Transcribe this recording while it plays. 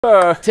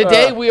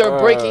Today we are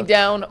breaking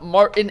down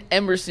Martin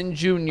Emerson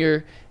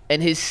Jr.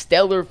 and his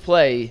stellar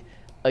play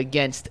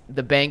against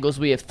the Bengals.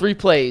 We have 3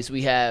 plays.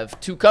 We have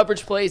 2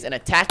 coverage plays and a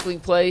tackling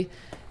play.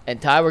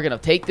 And Ty, we're going to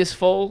take this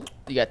full.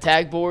 You got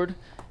tag board.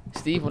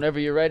 Steve,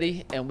 whenever you're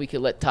ready, and we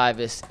can let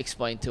Tyvis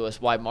explain to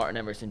us why Martin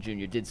Emerson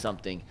Jr. did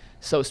something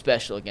so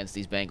special against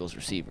these Bengals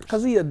receivers.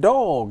 Because he a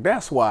dog,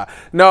 that's why.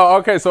 No,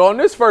 okay, so on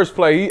this first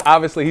play,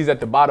 obviously he's at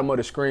the bottom of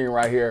the screen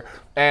right here.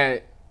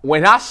 And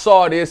when I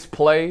saw this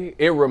play,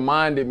 it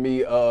reminded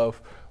me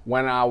of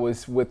when I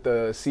was with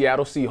the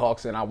Seattle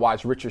Seahawks and I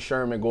watched Richard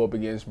Sherman go up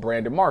against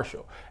Brandon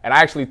Marshall. And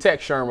I actually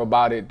text Sherman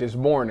about it this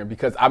morning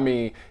because, I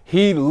mean,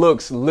 he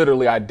looks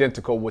literally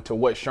identical to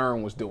what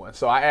Sherman was doing.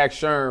 So I asked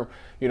Sherman,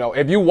 you know,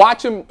 if you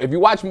watch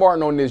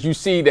Martin on this, you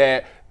see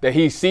that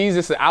he sees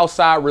it's an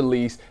outside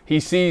release. He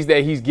sees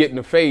that he's getting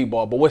a fade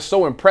ball. But what's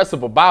so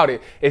impressive about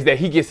it is that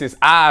he gets his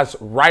eyes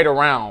right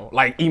around,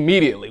 like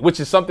immediately,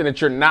 which is something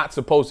that you're not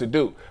supposed to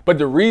do. But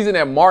the reason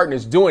that Martin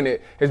is doing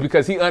it is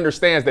because he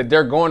understands that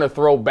they're going to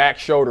throw back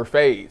shoulder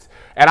fades.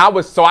 And I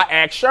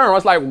asked Sherman, I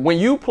was like, when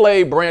you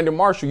played Brandon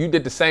Marshall, you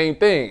did the same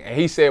thing. And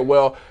he said,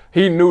 well,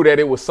 he knew that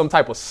it was some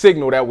type of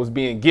signal that was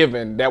being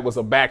given that was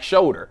a back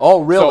shoulder. Oh,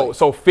 really?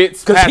 So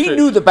Fitzpatrick. Because he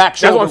knew the back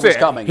shoulder was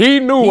coming. He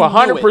knew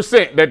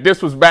 100% that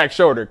this was back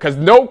shoulder because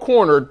no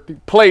corner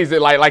plays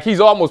it like he's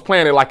almost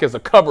playing it like it's a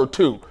cover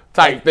 2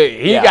 type thing.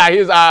 He got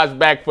his eyes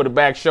back for the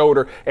back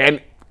shoulder, and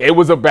it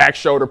was a back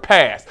shoulder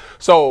pass.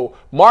 So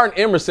Martin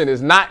Emerson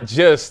is not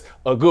just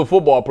a good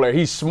football player.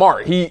 He's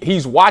smart.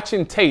 He's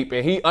watching tape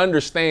and he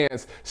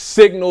understands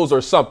signals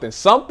or something.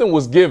 Something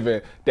was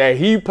given that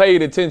he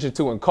paid attention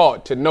to and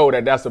caught to know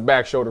that that's a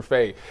back shoulder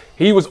fade.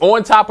 He was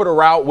on top of the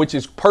route, which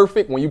is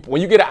perfect. When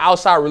you get an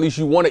outside release,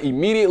 you want to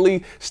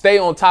immediately stay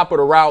on top of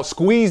the route,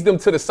 squeeze them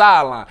to the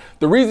sideline.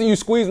 The reason you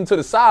squeeze them to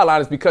the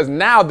sideline is because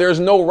now there's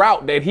no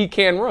route that he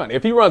can run.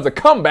 If he runs a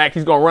comeback,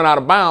 he's going to run out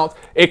of bounds.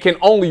 It can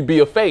only be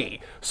a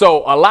fade.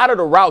 So a lot of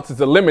the routes is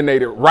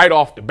eliminated right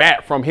off the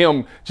bat from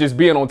him just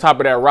being on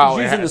top of that route.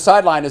 He's using the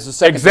sideline as a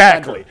second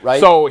defender, right?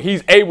 So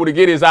he's able to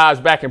get his eyes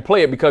back and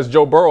play it because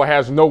Joe Burrow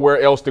has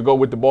nowhere else to go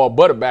with the ball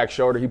but a back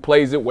shoulder. He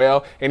plays it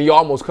well, and he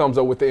almost comes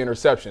up with the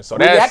interception. So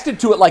that's reacted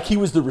to it like he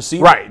was the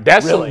receiver. Right.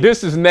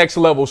 This is next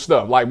level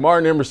stuff. Like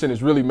Martin Emerson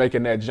is really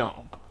making that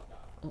jump.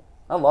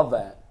 I love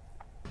that.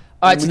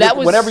 All right, so that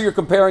was whenever you're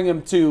comparing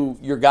him to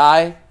your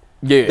guy.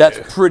 Yeah, that's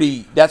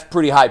pretty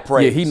high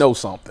praise. Yeah, he knows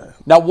something.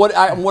 Now,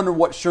 I wonder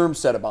what Sherm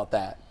said about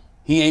that.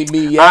 He ain't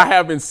me yet.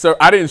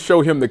 I didn't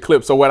show him the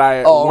clip. So when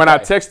I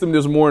texted him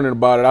this morning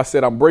about it, I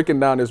said I'm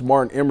breaking down this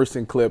Martin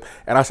Emerson clip,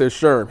 and I said,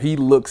 Sherm, he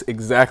looks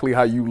exactly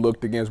how you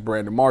looked against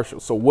Brandon Marshall.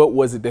 So what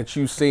was it that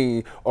you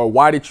seen, or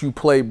why did you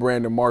play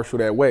Brandon Marshall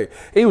that way?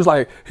 He was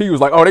like,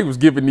 oh, they was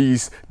giving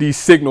these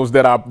signals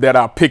that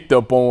I picked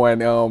up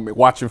on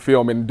watching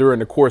film and during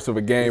the course of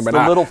a game, and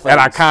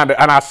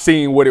I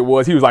seen what it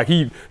was. He was like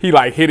he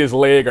like hit his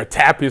leg or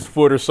tap his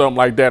foot or something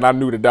like that. And I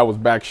knew that was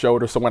back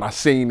shoulder. So when I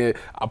seen it,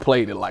 I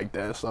played it like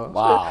that. So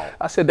wow.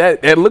 I said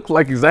that looked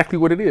like exactly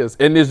what it is.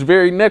 And this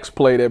very next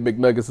play that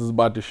McNuggets is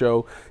about to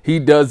show, he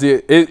does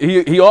it.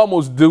 He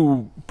almost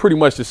do pretty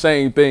much the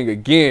same thing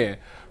again,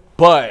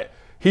 but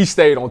he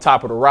stayed on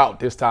top of the route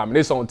this time, and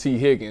it's on T.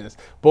 Higgins.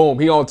 Boom,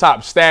 he on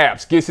top,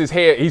 stabs, gets his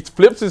head, he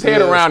flips his head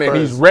around, and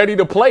he's ready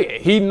to play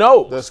it. He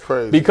knows. That's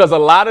crazy. Because a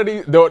lot of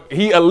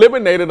he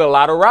eliminated a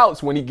lot of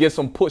routes when he gets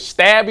them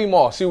stab him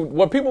off. See,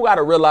 what people got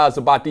to realize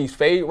about these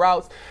fade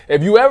routes,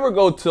 if you ever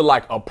go to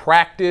like a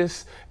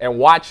practice and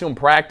watch him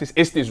practice,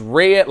 it's this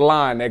red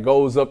line that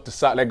goes up the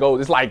side,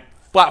 it's like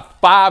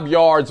 5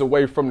 yards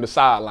away from the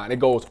sideline. It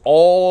goes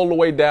all the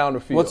way down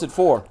the field. What's it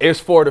for? It's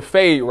for the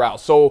fade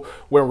route. So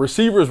when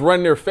receivers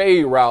run their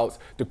fade routes,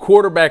 the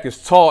quarterback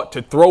is taught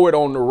to throw it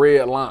on the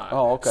red line.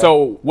 Oh, okay.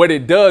 So what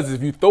it does is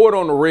if you throw it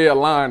on the red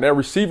line, that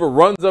receiver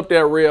runs up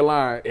that red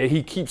line and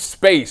he keeps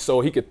space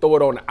so he can throw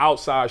it on the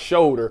outside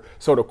shoulder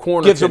so the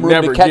corner gives him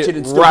room to catch it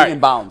and still be in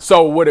bounds.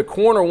 So what a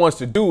corner wants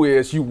to do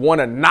is you want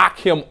to knock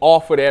him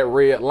off of that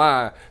red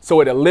line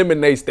so it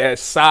eliminates that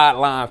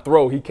sideline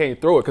throw. He can't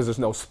throw it because there's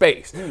no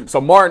space. So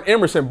Martin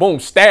Emerson,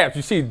 boom, stabs.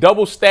 You see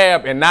double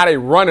stab, and now they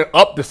running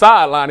up the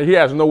sideline, and he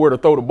has nowhere to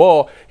throw the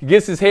ball. He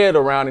gets his head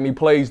around, and he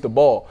plays the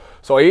ball.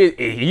 So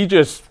he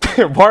just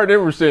Martin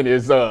Emerson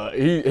is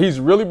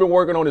he's really been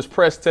working on his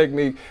press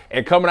technique.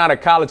 And coming out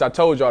of college, I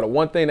told y'all the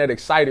one thing that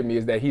excited me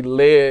is that he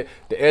led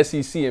the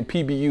SEC and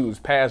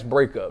PBUs pass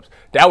breakups.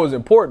 That was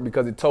important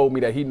because it told me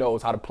that he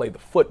knows how to play the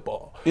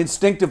football.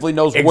 Instinctively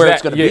knows where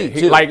it's going to be,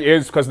 too. Like,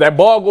 it's because that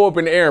ball go up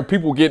in the air and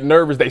people get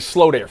nervous. They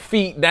slow their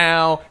feet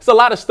down. It's a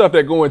lot of stuff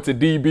that go into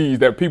DBs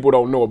that people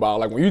don't know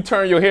about. Like when you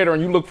turn your head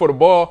and you look for the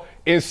ball,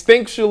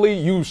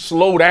 instinctually you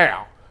slow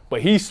down.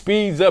 But he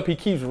speeds up, he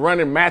keeps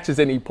running matches,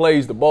 and he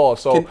plays the ball.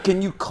 So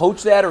can you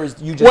coach that, or is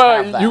you just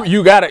have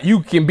that? you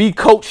can be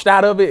coached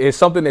out of it. It's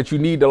something that you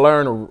need to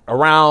learn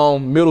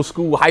around middle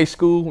school, high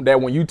school,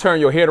 that when you turn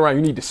your head around,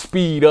 you need to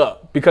speed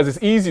up because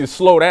it's easy to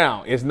slow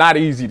down. It's not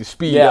easy to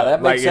speed up. Yeah,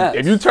 that makes sense.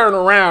 If you turn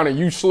around and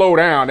you slow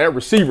down, that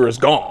receiver is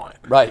gone.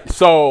 Right.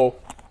 So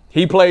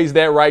He plays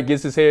that right,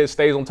 gets his head,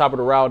 stays on top of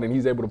the route, and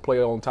he's able to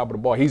play on top of the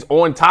ball. He's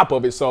on top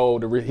of it, so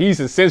he's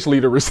essentially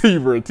the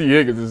receiver, and T.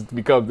 Higgins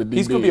becomes the DB.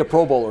 He's going to be a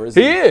Pro Bowler,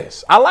 isn't he? He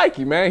is. I like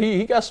him, man.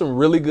 He got some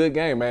really good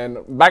game, man.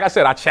 Like I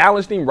said, I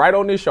challenged him right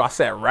on this show. I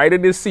sat right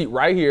in this seat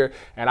right here,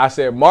 and I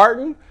said,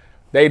 Martin,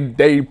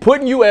 they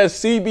putting you as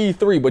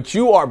CB3, but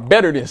you are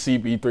better than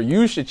CB3.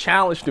 You should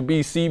challenge to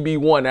be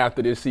CB1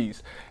 after this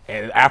season.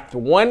 And after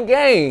one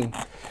game,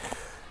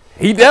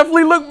 he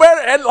definitely looked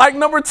better at like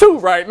number 2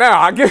 right now.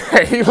 I get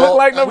it. He looked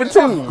like number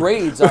 2.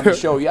 Grades on the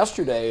show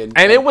yesterday,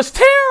 and it was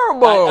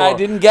terrible. I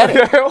didn't get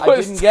it. It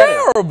was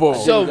terrible.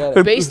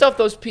 So based off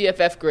those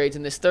PFF grades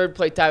in this third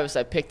play, Tyvis,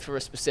 I picked for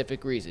a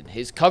specific reason.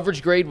 His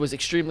coverage grade was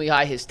extremely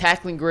high. His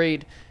tackling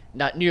grade,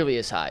 not nearly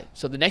as high.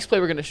 So the next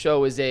play we're going to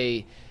show is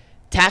a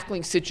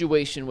tackling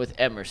situation with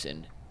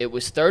Emerson. It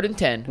was 3rd and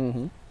 10.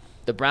 Mm-hmm.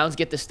 The Browns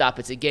get the stop.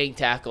 It's a gang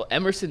tackle.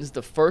 Emerson's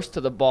the first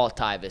to the ball,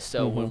 Tyvis.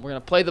 So when we're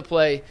going to play the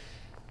play,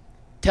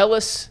 tell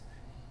us,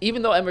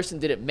 even though Emerson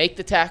didn't make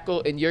the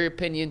tackle, in your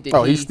opinion, did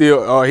he did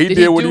what he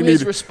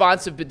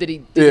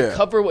needed? Did he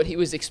cover what he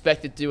was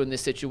expected to do in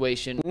this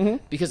situation?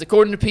 Because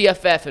according to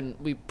PFF, and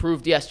we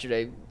proved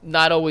yesterday,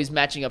 not always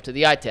matching up to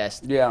the eye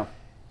test. Yeah.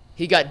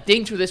 He got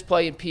dinged for this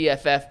play in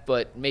PFF,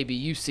 but maybe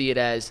you see it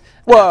as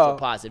a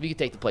positive. You can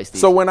take the play, Steve.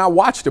 So when I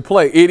watch the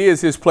play, it is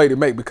his play to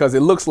make because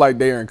it looks like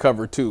they're in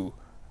cover 2.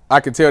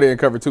 I can tell they're in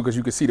cover 2 because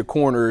you can see the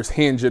corners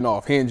hinging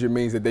off. Hinging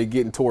means that they're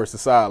getting towards the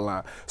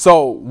sideline.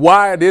 So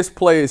why this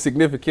play is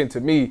significant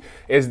to me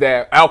is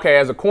that, okay,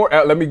 as a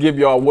corner, let me give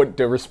y'all what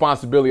the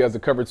responsibility as a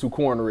cover 2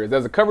 corner is.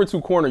 As a cover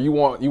 2 corner, you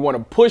want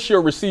to push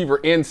your receiver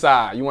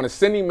inside. You want to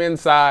send him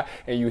inside,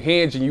 and you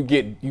hinge and you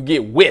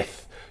get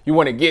width. You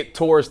want to get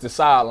towards the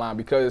sideline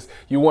because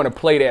you want to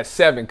play that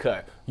 7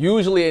 cut.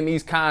 Usually in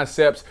these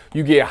concepts,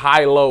 you get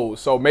high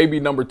lows. So maybe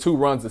number 2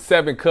 runs the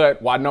 7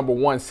 cut while number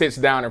 1 sits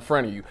down in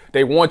front of you.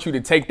 They want you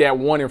to take that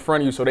 1 in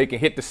front of you so they can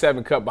hit the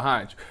 7 cut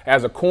behind you.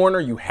 As a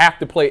corner, you have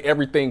to play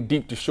everything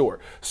deep to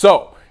short.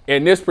 So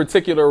in this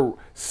particular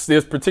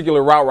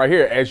route right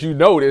here, as you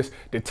notice,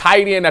 the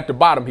tight end at the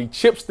bottom, he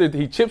chips the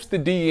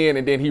D in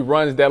and then he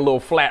runs that little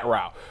flat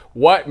route.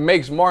 What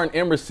makes Martin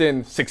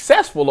Emerson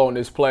successful on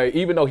this play,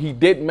 even though he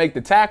didn't make the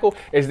tackle,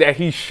 is that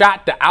he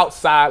shot the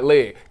outside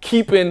leg,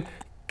 keeping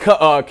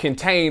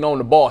contained on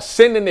the ball,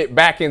 sending it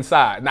back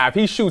inside. Now, if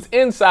he shoots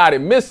inside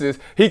and misses,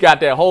 he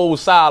got that whole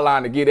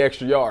sideline to get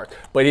extra yards.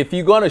 But if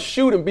you're going to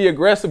shoot and be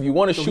aggressive, you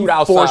want to shoot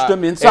outside. Forced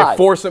him inside. And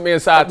force him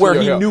inside where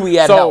he knew he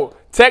had help.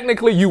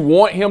 Technically, you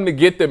want him to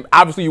get them.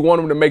 Obviously, you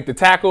want him to make the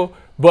tackle,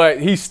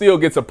 but he still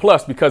gets a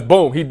plus because,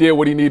 boom, he did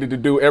what he needed to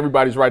do.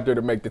 Everybody's right there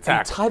to make the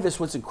tackle. And Tyvis,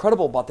 what's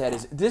incredible about that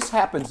is this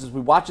happens as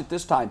we watch it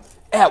this time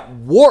at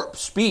warp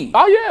speed.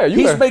 Oh, yeah.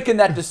 He's making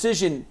that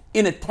decision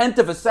in a 1/10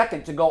 of a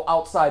second to go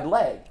outside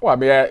leg. Well, I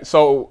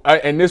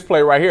mean, in this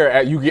play right here,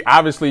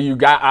 you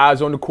got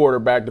eyes on the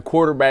quarterback. The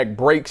quarterback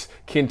breaks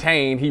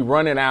contain. He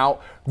running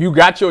out. You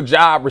got your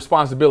job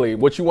responsibility.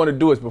 What you want to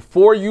do is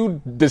before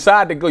you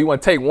decide to go, you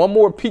want to take one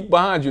more peek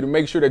behind you to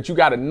make sure that you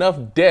got enough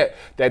depth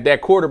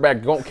that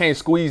quarterback can't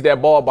squeeze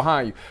that ball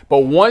behind you. But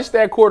once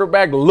that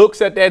quarterback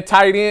looks at that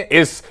tight end,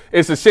 it's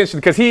essentially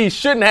because he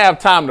shouldn't have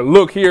time to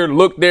look here,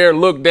 look there,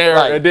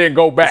 right, and then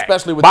go back.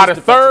 Especially with by the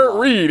third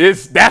read,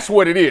 that's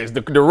what it is.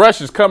 The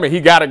rush is coming. He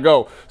got to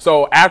go.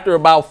 So after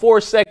about 4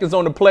 seconds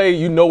on the play,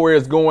 you know where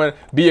it's going.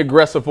 Be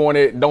aggressive on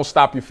it. Don't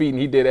stop your feet. And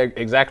he did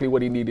exactly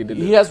what he needed to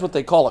do. He has what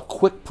they call a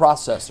quick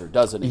processor,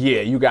 doesn't he?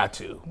 Yeah, you got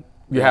to.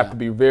 You have to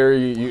be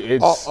very.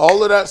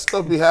 All of that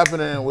stuff be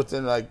happening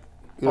within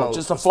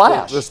just a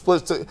flash. The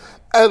splits,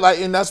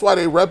 and that's why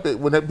they rep it.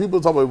 When people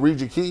talk about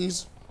read your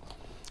keys,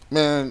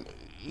 man,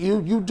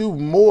 you do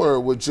more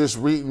with just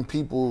reading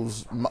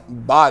people's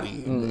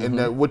body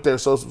and what they're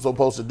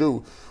supposed to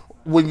do.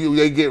 When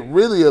they get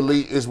really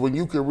elite is when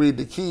you can read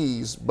the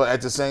keys, but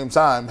at the same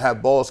time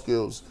have ball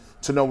skills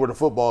to know where the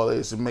football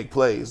is and make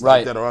plays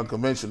that are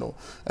unconventional.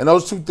 And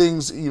those two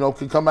things,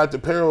 can come at the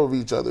peril of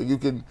each other. You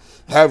can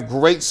have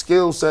great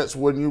skill sets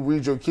when you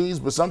read your keys,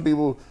 but some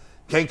people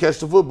can't catch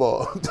the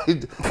football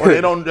or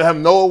they don't have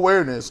no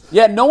awareness.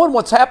 Yeah, knowing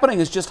what's happening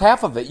is just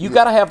half of it. You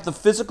got to have the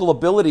physical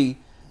ability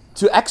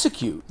to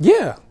execute.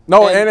 Yeah.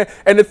 No,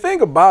 and the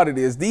thing about it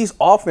is these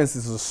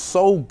offenses are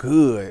so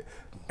good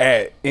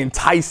at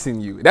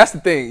enticing you. That's the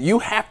thing. You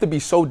have to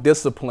be so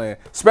disciplined,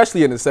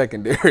 especially in the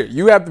secondary.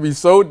 You have to be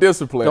so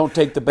disciplined. Don't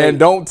take the bait. And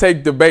don't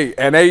take the bait.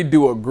 And they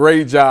do a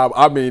great job.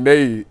 I mean,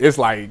 it's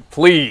like,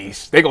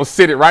 please. They're going to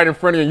sit it right in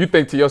front of you, and you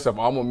think to yourself,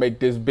 I'm going to make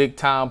this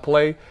big-time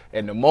play.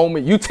 And the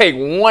moment you take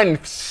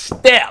one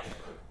step,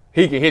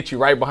 he can hit you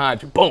right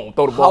behind you. Boom,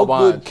 throw the ball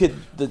behind you. How good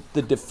could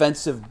the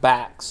defensive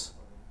backs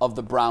of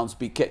the Browns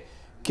be?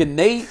 Can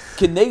they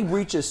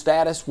reach a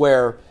status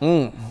where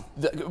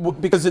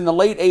because in the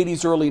late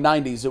 80s, early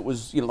 90s, it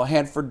was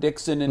Hanford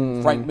Dixon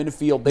and Frank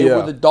Minifield. They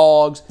were the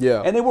dogs,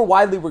 and they were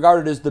widely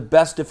regarded as the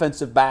best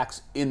defensive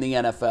backs in the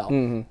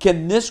NFL.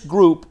 Can this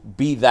group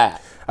be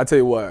that? I tell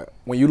you what,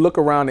 when you look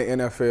around the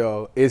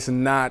NFL, it's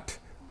not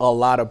a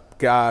lot of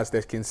guys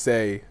that can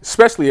say,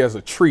 especially as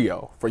a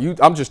trio, for you,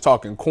 I'm just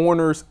talking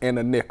corners and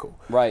a nickel.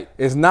 Right.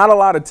 It's not a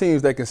lot of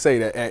teams that can say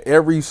that at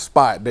every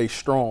spot they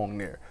strong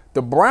there.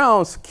 The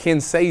Browns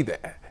can say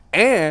that,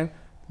 and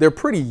they're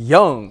pretty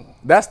young.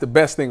 That's the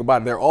best thing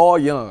about it. They're all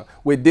young.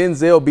 With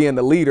Denzel being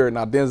the leader,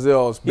 now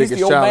Denzel's biggest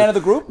the old challenge man of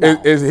the group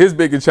now. is his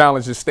biggest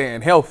challenge is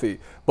staying healthy.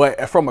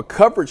 But from a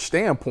coverage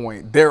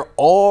standpoint, they're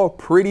all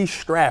pretty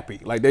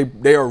strappy. Like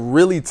they are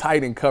really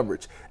tight in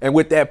coverage. And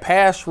with that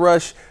pass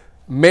rush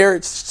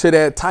merits to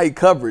that tight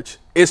coverage,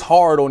 it's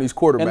hard on these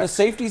quarterbacks. And the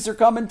safeties are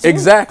coming too.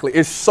 Exactly.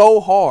 It's so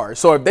hard.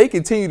 So if they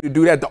continue to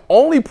do that, the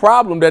only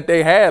problem that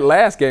they had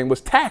last game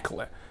was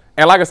tackling.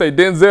 And like I say,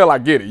 Denzel, I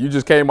get it. You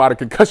just came out of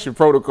concussion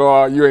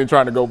protocol. You ain't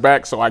trying to go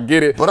back, so I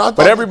get it. But I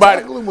thought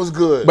everybody, the tackling was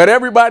good. But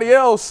everybody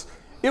else,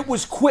 it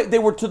was quick. They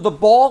were to the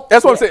ball.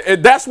 That's what I'm saying.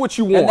 And that's what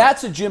you want. And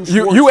that's a Jim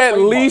Schwartz You at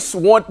least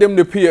want them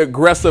to be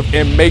aggressive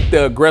and make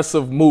the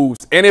aggressive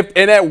moves. And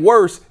at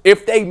worst,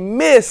 if they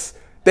miss,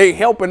 they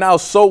helping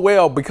out so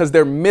well because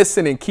they're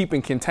missing and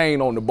keeping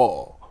contained on the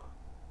ball.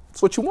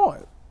 That's what you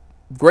want.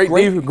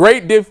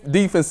 Great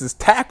defenses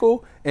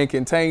tackle and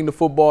contain the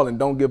football and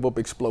don't give up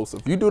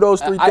explosive. You do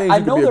those three things, I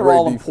you know can be a they're great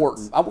all defense.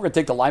 important. We're going to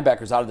take the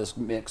linebackers out of this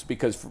mix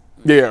because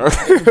Yeah.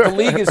 the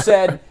league has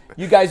said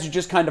you guys are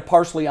just kind of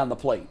partially on the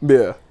plate.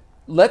 Yeah.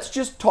 Let's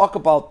just talk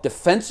about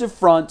defensive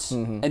fronts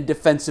and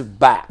defensive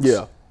backs.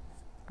 Yeah.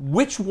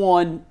 Which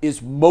one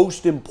is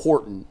most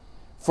important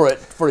for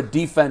a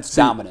defense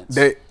dominance?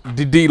 The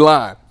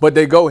D-line, but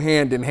they go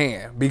hand in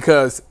hand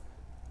because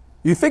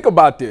you think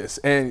about this,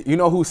 and you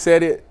know who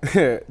said it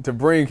to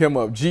bring him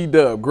up?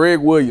 G-Dub, Greg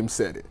Williams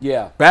said it.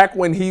 Yeah. Back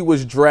when he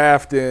was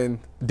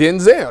drafting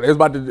Denzel,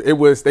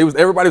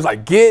 everybody was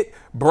like, get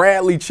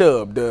Bradley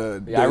Chubb.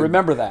 I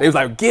remember that. They was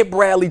like, get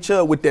Bradley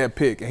Chubb with that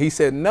pick. And he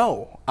said,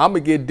 no, I'm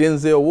going to get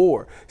Denzel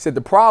Ward. He said,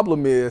 the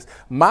problem is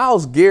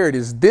Myles Garrett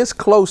is this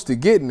close to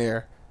getting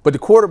there, but the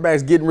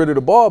quarterback's getting rid of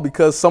the ball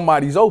because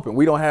somebody's open.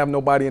 We don't have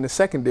nobody in the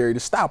secondary to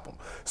stop him.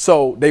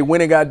 So they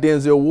went and got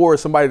Denzel Ward,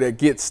 somebody that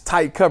gets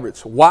tight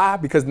coverage. Why?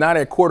 Because now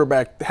that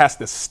quarterback has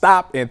to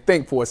stop and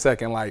think for a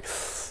second, like,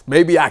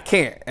 maybe I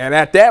can't. And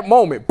at that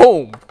moment,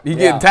 boom, he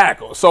getting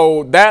tackled.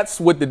 So that's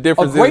what the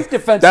difference great is.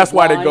 Defensive That's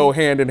why they line go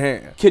hand in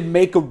hand. Can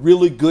make a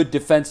really good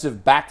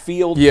defensive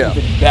backfield Yeah.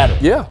 even better.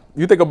 Yeah.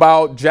 You think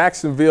about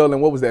Jacksonville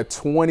and what was that,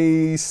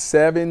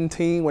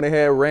 2017 when they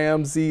had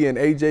Ramsey and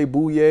A.J.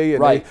 Bouye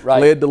and they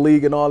led the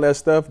league and all that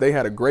stuff. They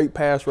had a great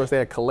pass rush. They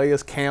had Calais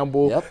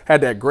Campbell,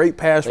 had that great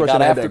pass rush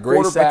and they had that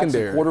great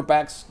secondary.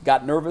 Quarterbacks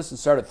got nervous and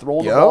started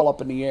throwing the ball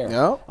up in the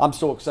air. I'm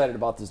so excited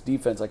about this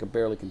defense, I can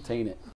barely contain it.